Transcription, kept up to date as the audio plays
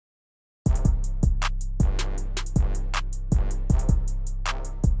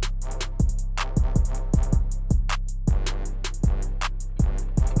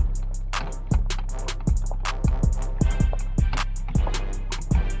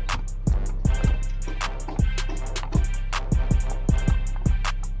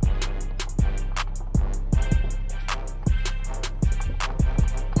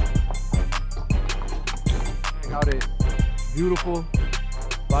beautiful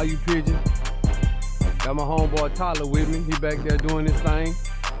Bayou Pigeon. Got my homeboy Tyler with me. He back there doing his thing.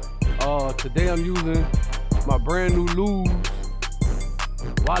 Today I'm using my brand new Louis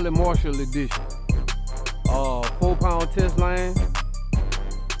Wallet Marshall edition. 4-pound test line,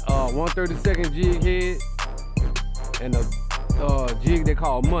 1/32 jig head, and a jig they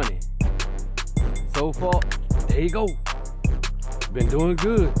call money. So far, there you go. Been doing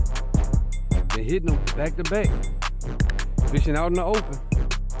good. Been hitting them back to back. Fishing out in the open.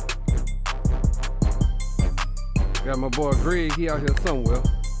 Got my boy Greg, he out here somewhere.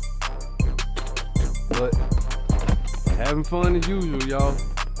 But having fun as usual, y'all.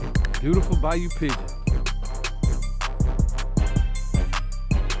 Beautiful Bayou Pigeon.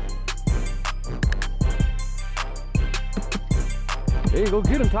 There you go,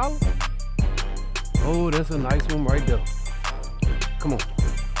 get him, Tyler. Oh, that's a nice one right there. Come on.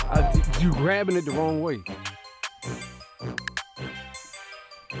 You grabbing it the wrong way.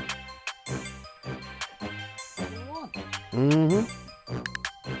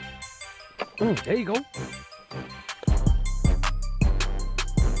 There you go.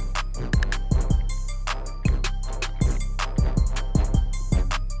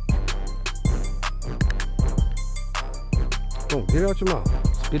 Go, get it out your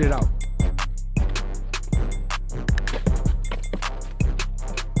mouth. Spit it out.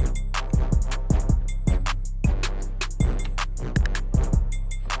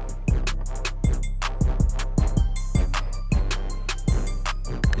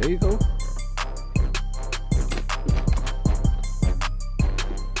 There you go.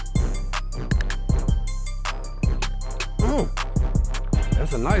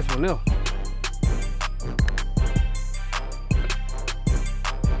 That's a nice one there.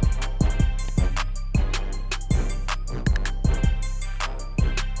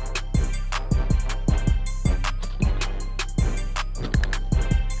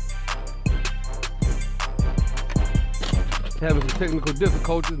 Having some technical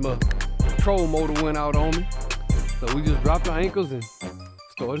difficulties, my troll motor went out on me. So we just dropped the anchors and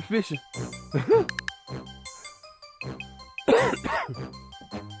started fishing.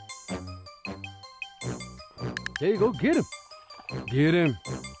 There you go, get him. Get him.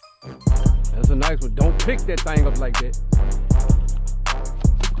 That's a nice one. Don't pick that thing up like that.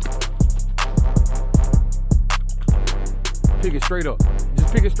 Pick it straight up.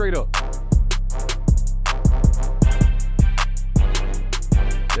 Just pick it straight up.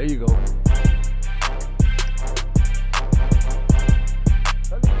 There you go.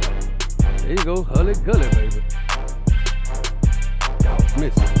 There you go, hully gully, baby. Y'all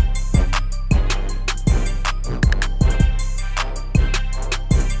miss it.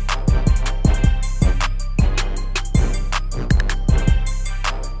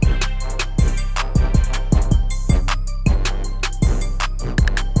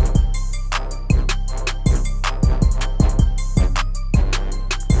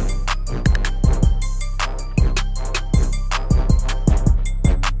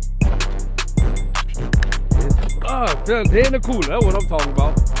 They're in the cooler, that's what I'm talking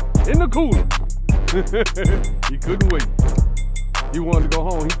about. In the cooler. He couldn't wait. He wanted to go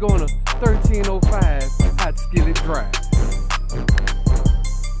home. He's going to 1305 Hot Skillet Drive.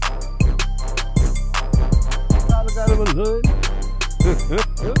 Tyler got him a hood.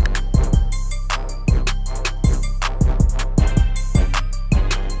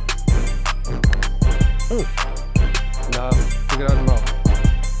 Nah, took it out of the mouth.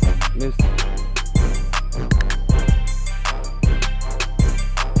 Missed it.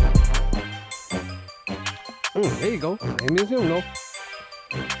 There you go. Ain't miss him, no.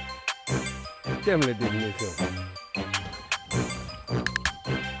 Definitely didn't miss him.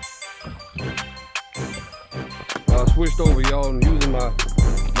 I switched over, y'all, and using my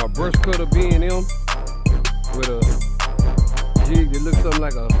brush cutter B&M with a jig that looks something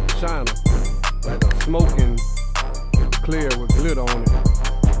like a shiner, like a smoking clear with glitter on it.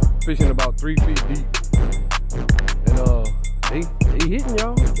 Fishing about 3 feet deep. And they hitting,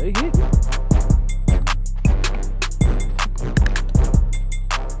 y'all. They hitting.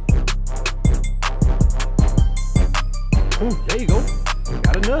 There you go.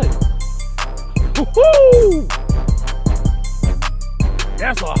 Got a nut. Woohoo!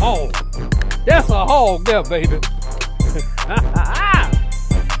 That's a hog. That's a hog there, baby.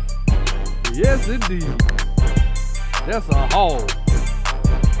 Yes, indeed. That's a hog.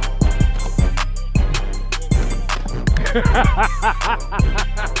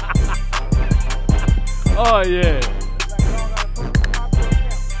 Oh, yeah.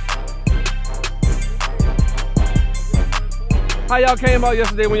 How y'all came out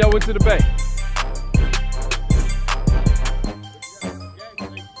yesterday when y'all went to the bay?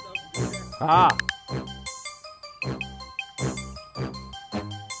 Ah.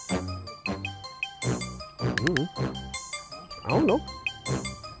 I don't know.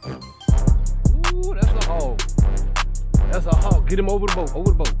 Ooh, that's a hog. That's a hog. Get him over the boat.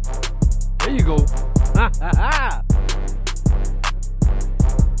 Over the boat. There you go. Ha ha ha.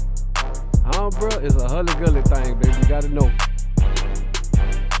 Bro, it's a hully gully thing, baby. You gotta know.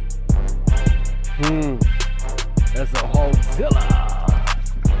 That's a hogzilla.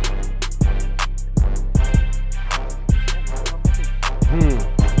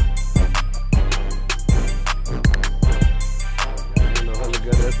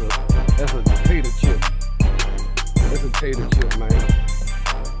 That's a tater chip. That's a tater chip, man.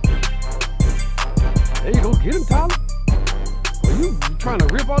 There you go. Get him, Tyler. Well, you trying to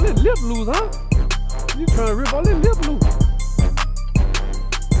rip all that lip loose, huh? You trying to rip all that lip loose.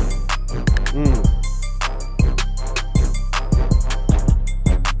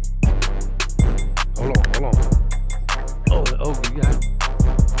 Hold on. Oh, you got it.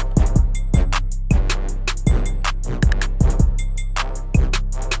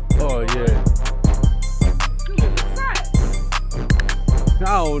 Oh, yeah. I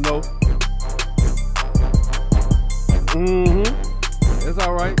don't know. That's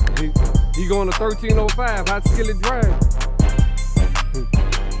all right. He going to 1305. Hot skillet drive.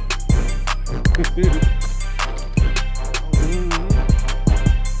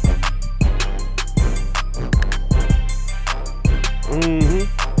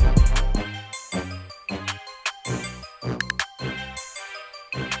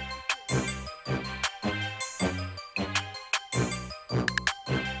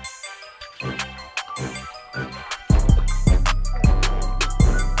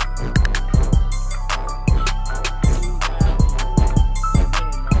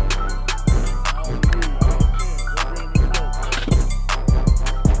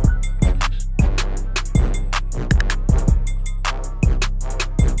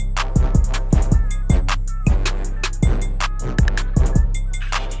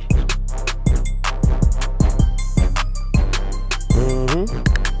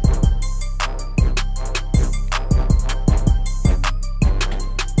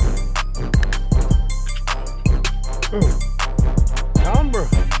 Amber.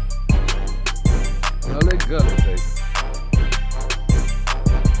 Well, they gully, baby.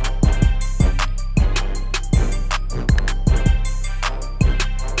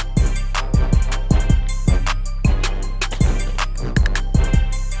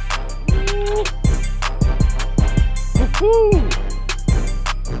 Woo-hoo!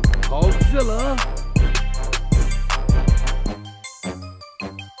 Hogzilla.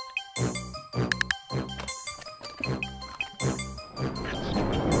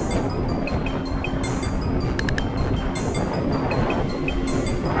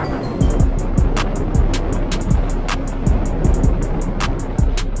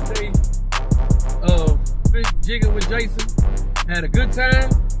 Jigging with Jason, had a good time.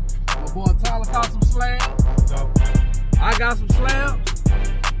 My boy Tyler caught some slabs. So I got some slabs.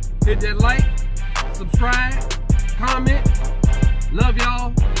 Hit that like, subscribe, comment. Love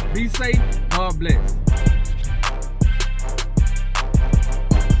y'all. Be safe. God bless.